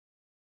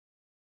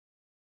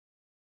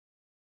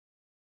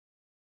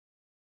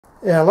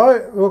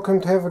Hello, welcome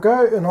to Have a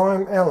Go, and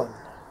I'm Alan.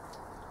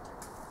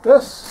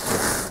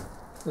 This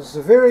is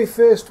the very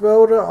first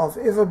welder I've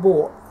ever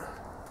bought.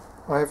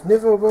 I have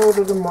never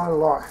welded in my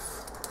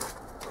life,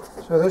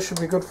 so this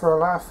should be good for a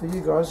laugh for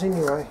you guys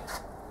anyway.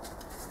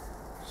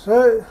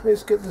 So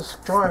let's get this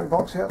giant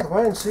box out of the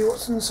way and see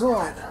what's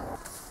inside.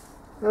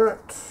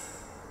 Alright,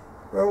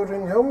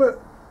 welding helmet.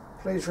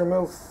 Please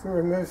remove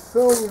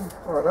film.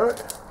 Righto.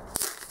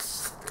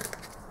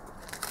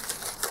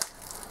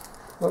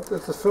 Not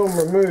that the film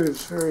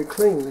removes very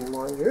cleanly,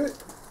 mind you.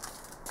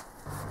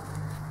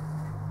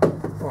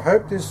 I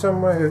hope there's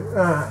some way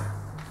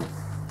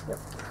yep.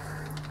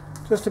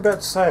 Just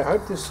about to say, I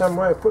hope there's some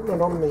way of putting it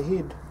on my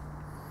head.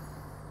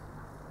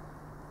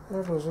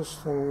 How does this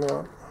thing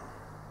mount?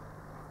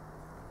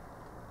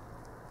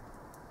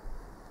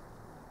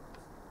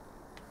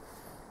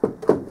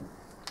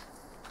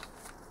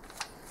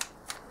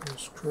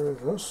 Unscrew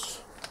this.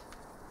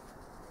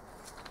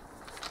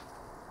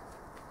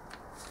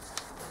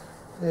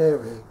 There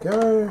we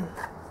go.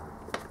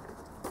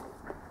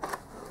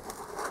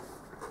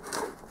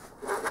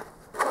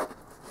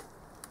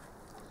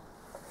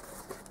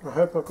 I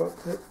hope I got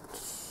that.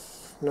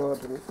 No, I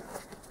didn't.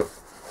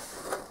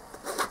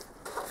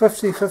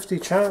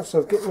 50-50 chance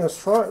of getting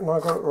this right, and I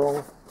got it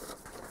wrong.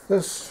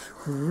 This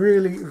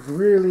really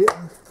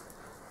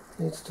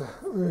needs to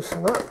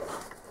loosen up.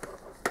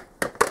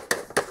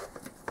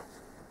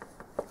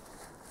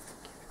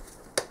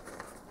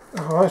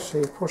 Oh, I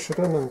see. Push it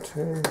in and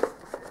turn.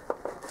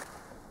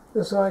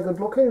 This eye good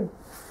looking.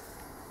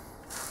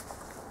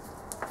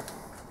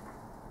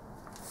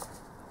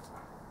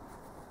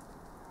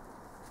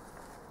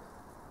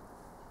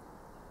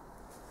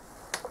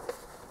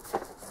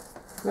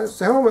 That's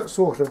the helmet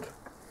sorted.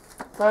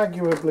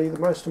 Arguably the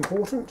most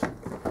important,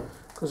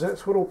 because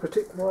that's what will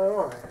protect my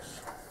eyes.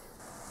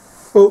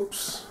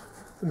 Oops,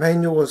 the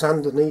manual was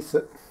underneath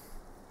it.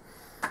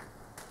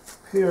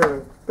 Pair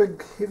of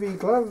big heavy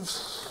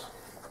gloves.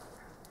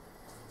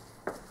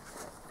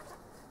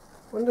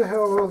 Wonder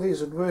how well these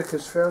would work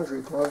as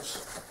foundry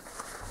gloves.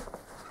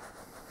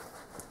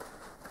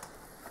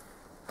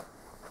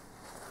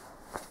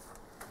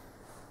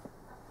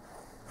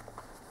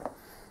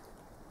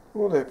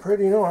 Well, they're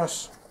pretty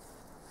nice.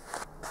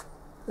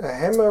 A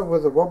hammer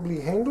with a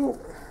wobbly handle.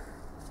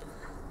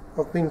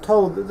 I've been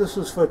told that this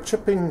is for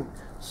chipping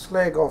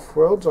slag off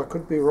welds. I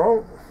could be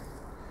wrong.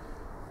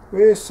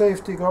 Wear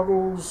safety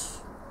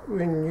goggles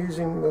when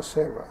using this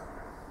hammer.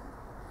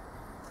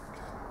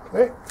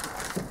 Okay.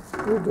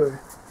 Will do.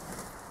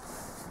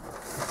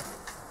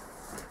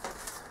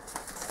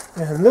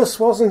 And this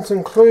wasn't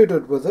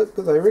included with it,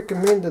 but they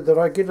recommended that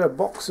I get a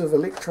box of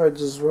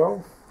electrodes as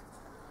well.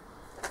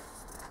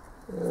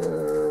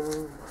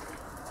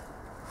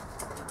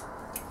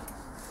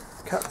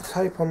 Cut the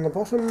tape on the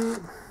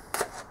bottom.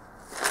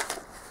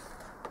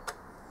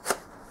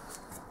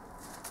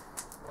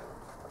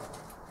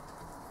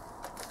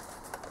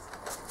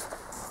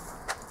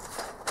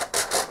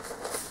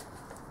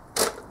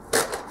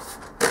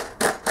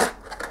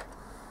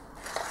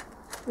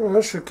 Well,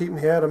 this should keep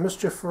me out of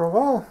mischief for a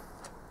while,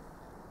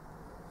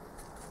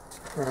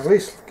 or at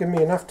least give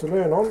me enough to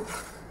learn on.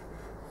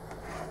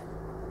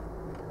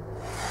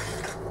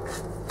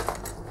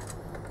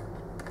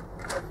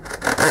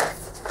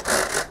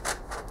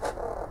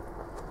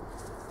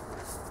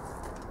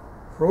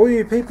 For all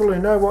you people who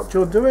know what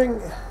you're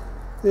doing,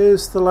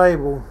 there's the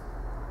label.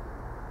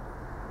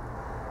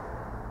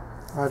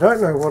 I don't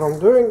know what I'm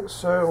doing,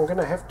 so I'm going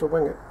to have to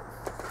wing it.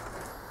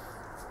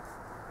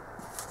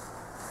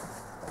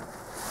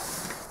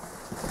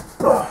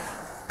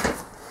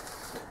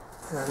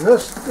 And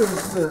this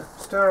is the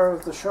star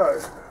of the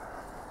show.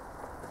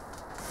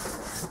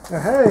 Oh,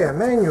 hey, a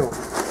manual.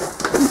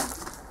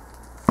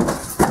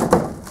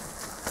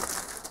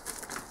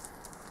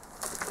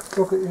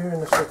 Look at you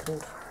in a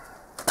second.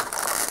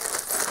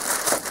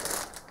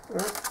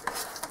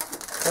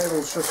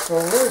 Cable's just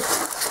on loose.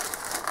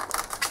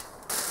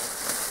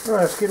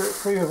 Right, let's get it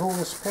free of all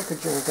this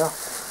packaging guff.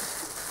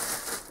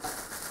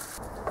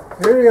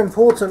 Very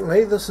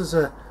importantly, this is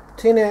a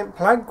 10 amp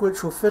plug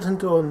which will fit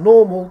into a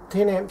normal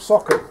 10 amp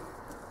socket,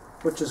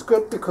 which is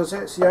good because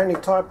that's the only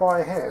type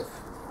I have.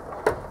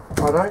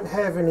 I don't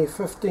have any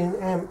 15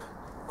 amp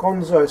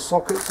gonzo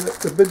sockets that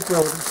the big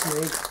welders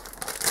need.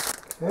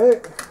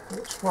 Okay,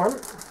 that's one.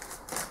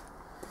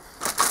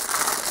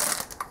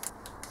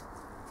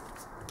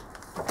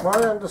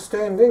 My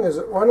understanding is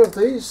that one of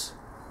these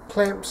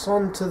clamps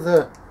onto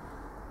the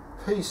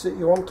piece that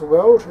you want to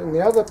weld, and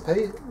the other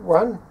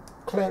one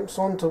clamps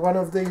onto one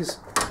of these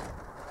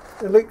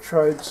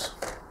electrodes.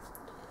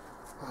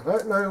 I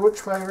don't know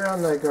which way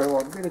around they go.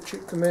 I'd better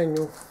check the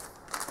manual.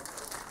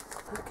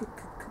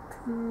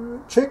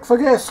 Check for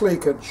gas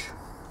leakage.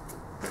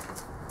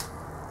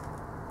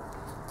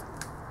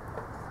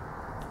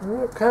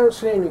 I can't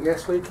see any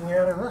gas leaking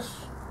out of this.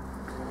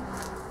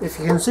 If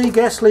you can see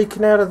gas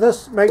leaking out of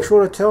this, make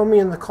sure to tell me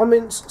in the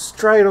comments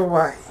straight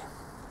away.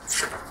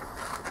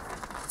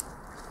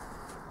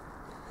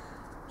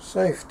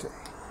 Safety.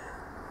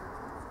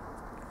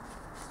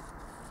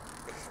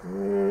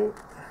 Okay.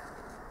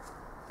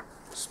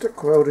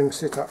 Stick welding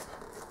setup.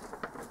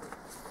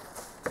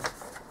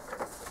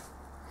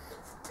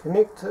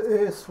 Connect the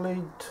earth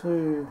lead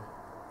to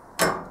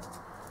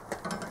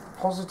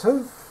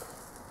positive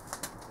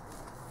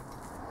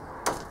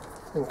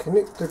and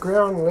connect the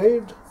ground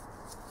lead.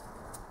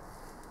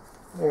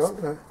 Hang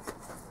on, no.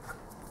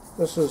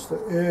 This is the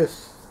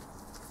earth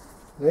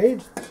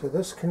lead, so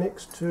this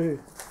connects to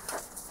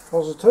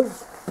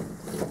positive.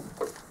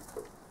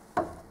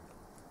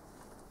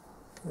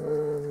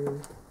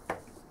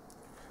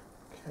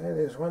 Okay,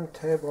 there's one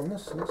tab on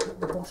this, and it's at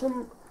the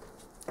bottom.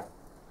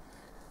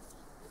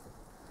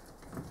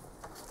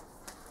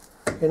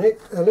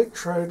 Connect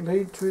electrode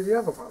lead to the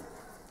other one.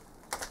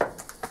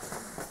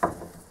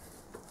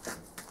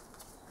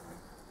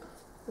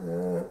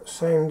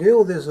 Same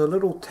deal, there's a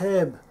little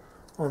tab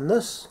on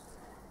this.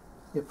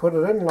 You put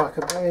it in like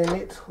a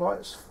bayonet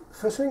lights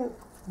fitting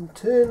and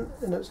turn,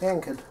 and it's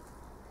anchored.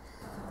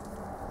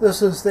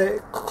 This is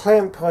that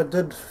clamp I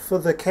did for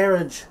the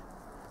carriage.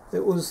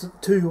 It was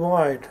too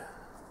wide.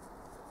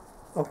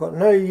 I've got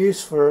no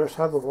use for it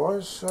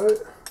otherwise, so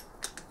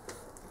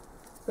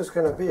it's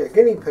going to be a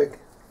guinea pig.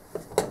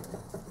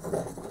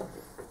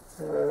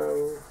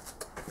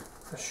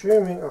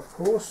 Assuming, of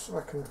course,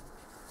 I can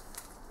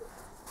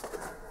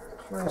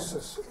place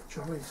this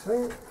jolly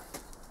thing.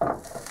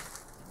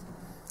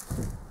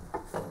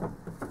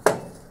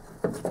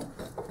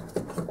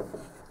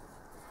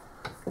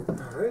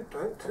 No,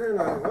 don't turn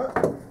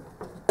over.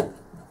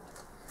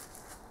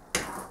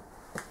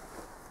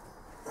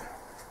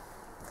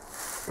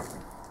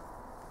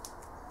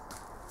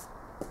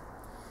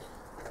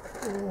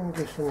 And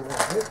get in the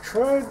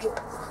electrode.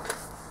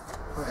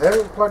 I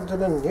haven't plugged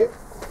it in yet.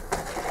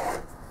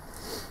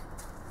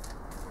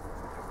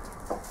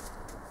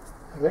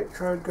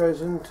 Electrode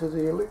goes into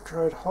the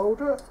electrode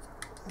holder.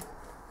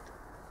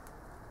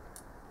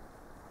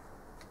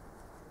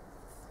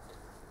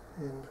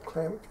 And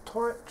clamp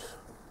tight.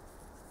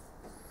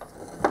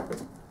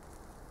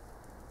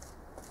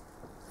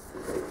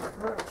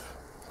 Right,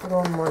 put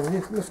on my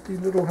nifty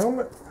little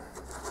helmet.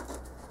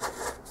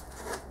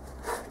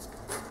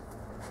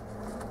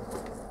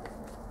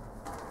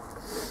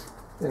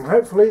 And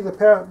hopefully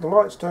the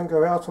lights don't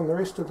go out on the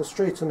rest of the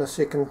street in a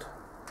second.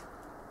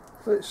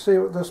 Let's see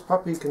what this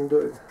puppy can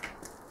do.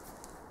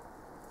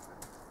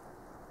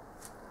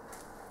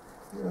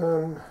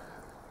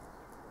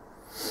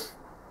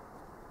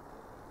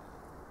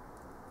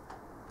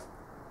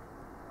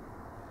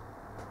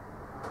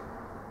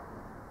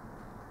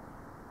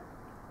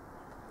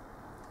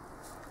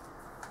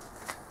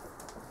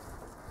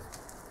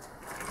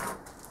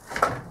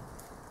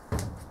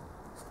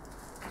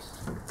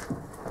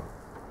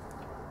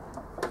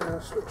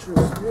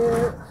 Switches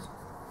there.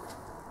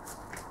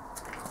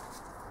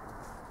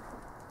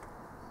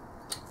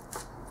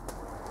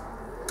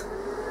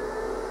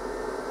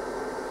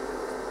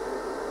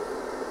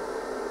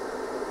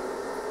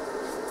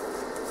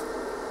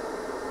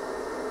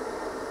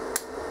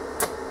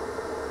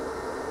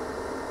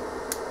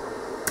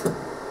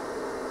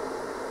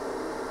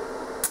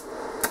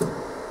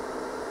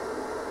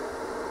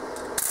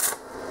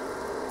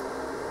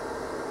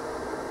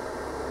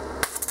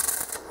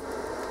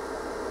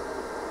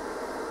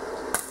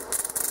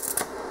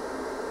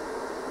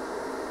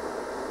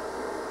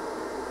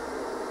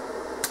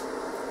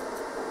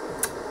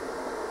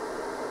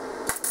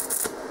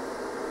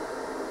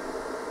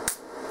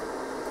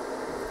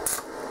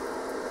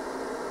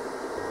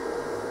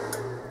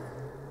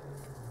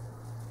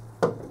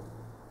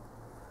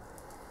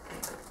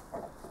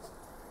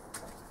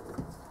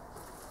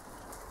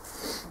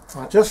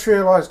 I just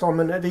realised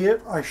I'm an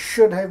idiot. I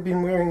should have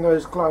been wearing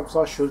those gloves.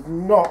 I should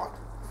not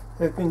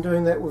have been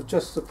doing that with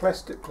just the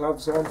plastic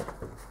gloves on.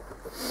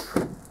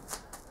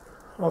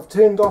 I've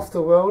turned off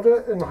the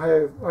welder and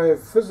I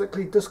have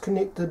physically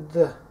disconnected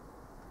the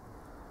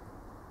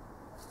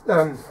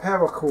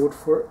power cord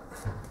for it.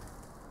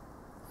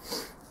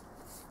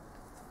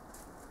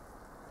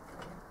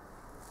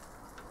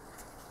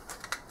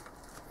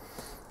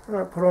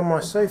 Alright, put on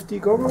my safety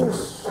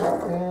goggles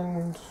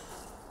and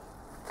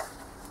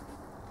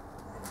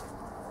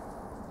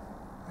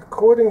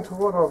according to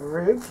what I've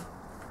read,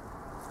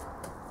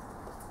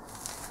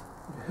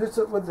 you hit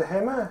it with the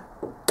hammer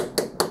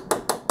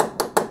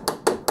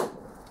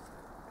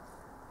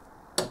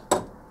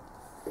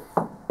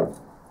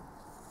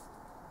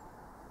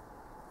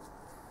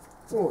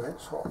oh,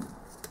 that's hot.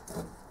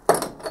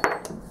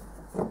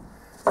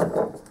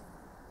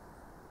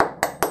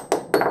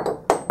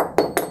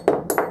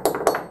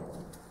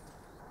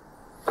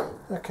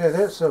 Okay,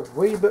 that's a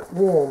wee bit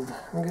warm.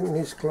 I'm getting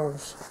these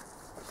gloves.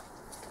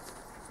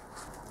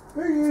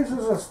 Who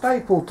uses a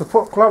staple to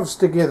put gloves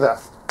together?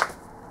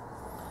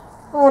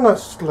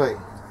 Honestly.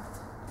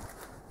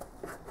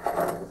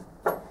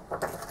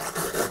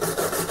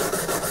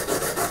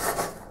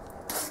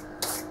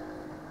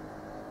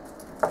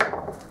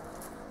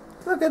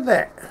 Look at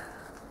that.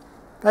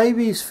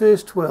 Baby's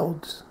first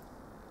welds.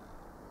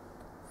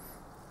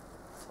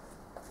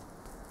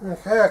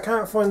 Okay, I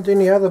can't find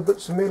any other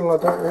bits of metal I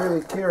don't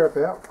really care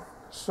about,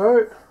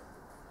 so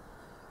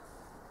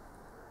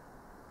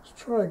let's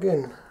try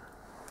again.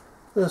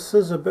 This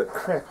is a bit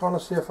crap. I want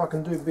to see if I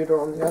can do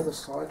better on the other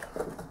side.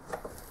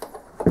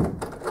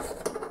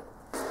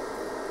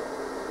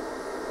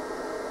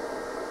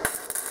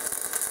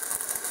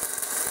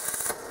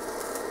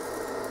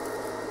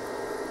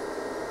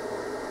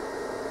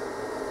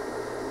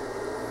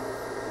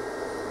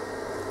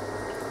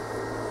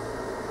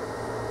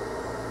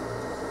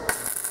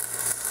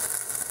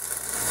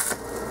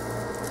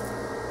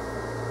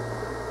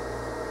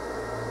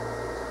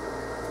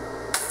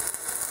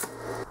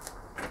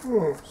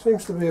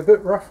 Seems to be a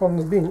bit rough on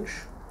the bench.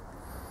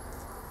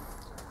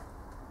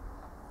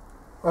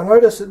 I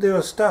noticed that there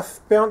was stuff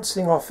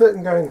bouncing off it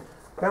and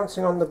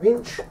bouncing on the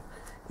bench.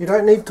 You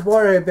don't need to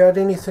worry about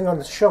anything on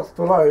the shelf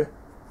below,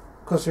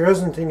 because there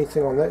isn't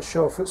anything on that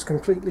shelf. It's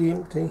completely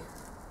empty.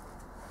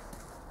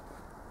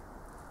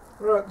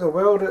 Right, the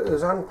welder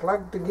is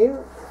unplugged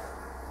again.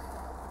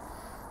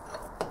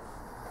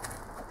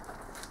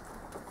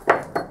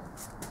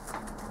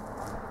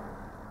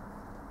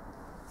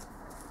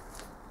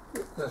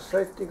 The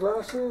safety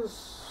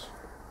glasses,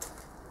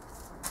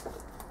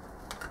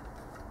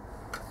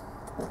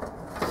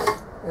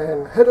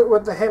 and hit it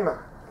with the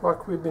hammer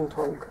like we've been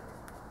told.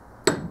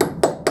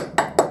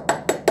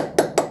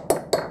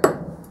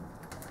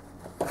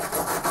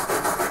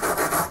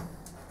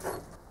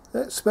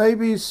 That's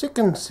baby's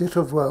second set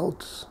of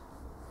welds.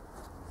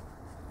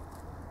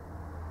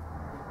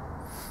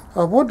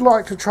 I would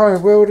like to try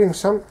welding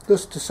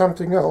this to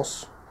something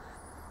else,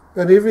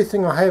 but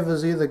everything I have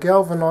is either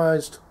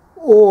galvanized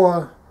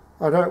or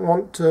I don't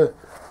want to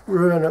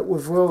ruin it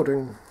with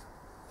welding.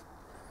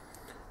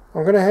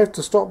 I'm going to have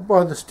to stop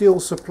by the steel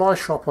supply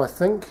shop, I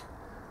think,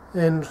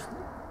 and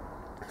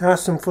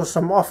ask them for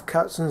some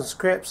offcuts and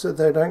scraps that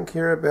they don't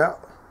care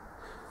about,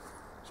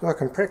 so I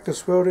can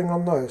practice welding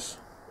on those.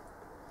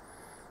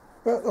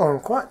 But I'm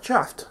quite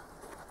chuffed.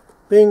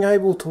 Being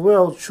able to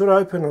weld should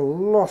open a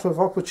lot of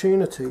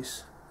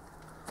opportunities.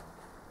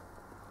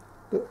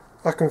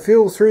 I can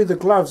feel through the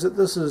gloves that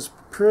this is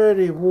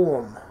pretty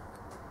warm.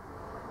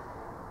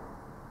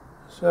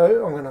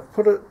 So I'm going to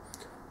put it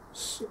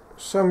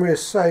somewhere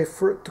safe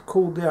for it to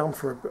cool down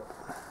for a bit.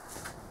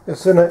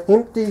 It's in an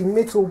empty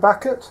metal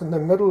bucket in the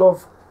middle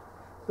of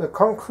the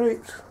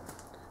concrete,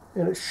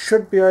 and it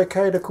should be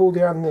okay to cool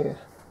down there.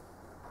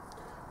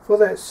 For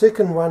that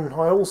second one,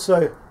 I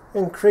also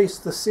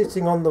increased the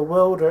setting on the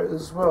welder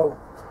as well.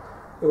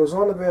 It was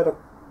on about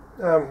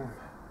a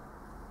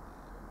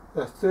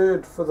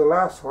third for the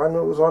last one.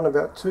 It was on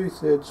about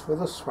 2/3 for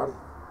this one.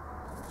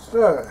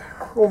 So,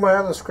 all my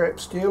other scrap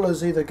steel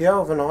is either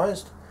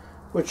galvanized,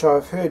 which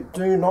I've heard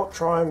do not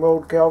try and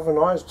weld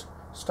galvanized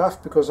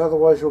stuff because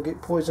otherwise you'll get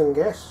poison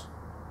gas,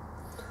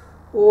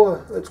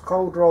 or it's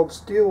cold rolled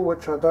steel,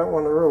 which I don't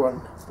want to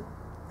ruin,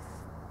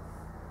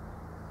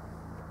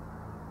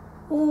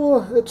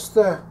 or it's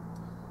the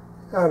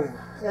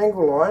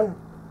angle iron,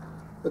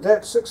 but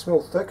that's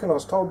 6mm thick, and I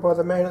was told by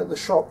the man at the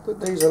shop that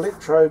these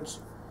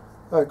electrodes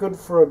are good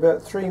for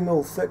about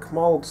 3mm thick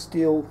mild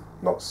steel,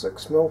 not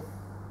 6mm.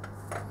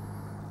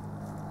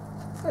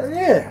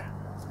 Yeah,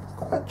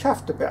 quite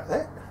chuffed about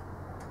that.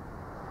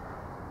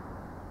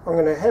 I'm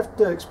going to have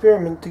to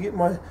experiment to get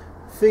my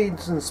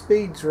feeds and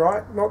speeds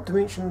right, not to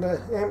mention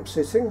the amp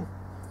setting,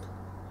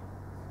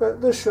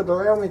 but this should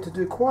allow me to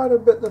do quite a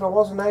bit that I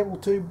wasn't able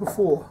to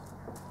before.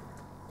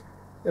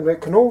 And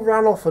it can all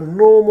run off a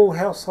normal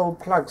household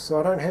plug, so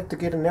I don't have to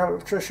get an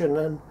electrician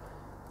in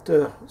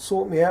to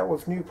sort me out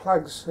with new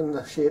plugs in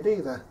the shed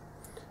either.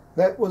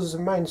 That was the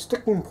main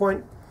sticking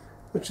point,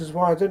 which is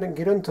why I didn't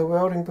get into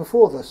welding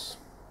before this.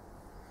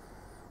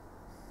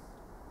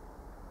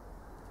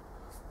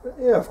 But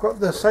yeah, I've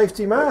got the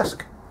safety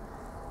mask,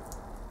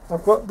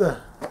 I've got the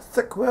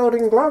thick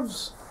welding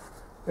gloves,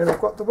 and I've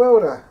got the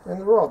welder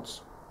and the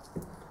rods.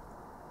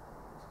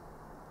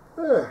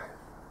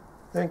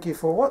 Thank you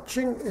for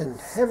watching and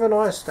have a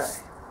nice day.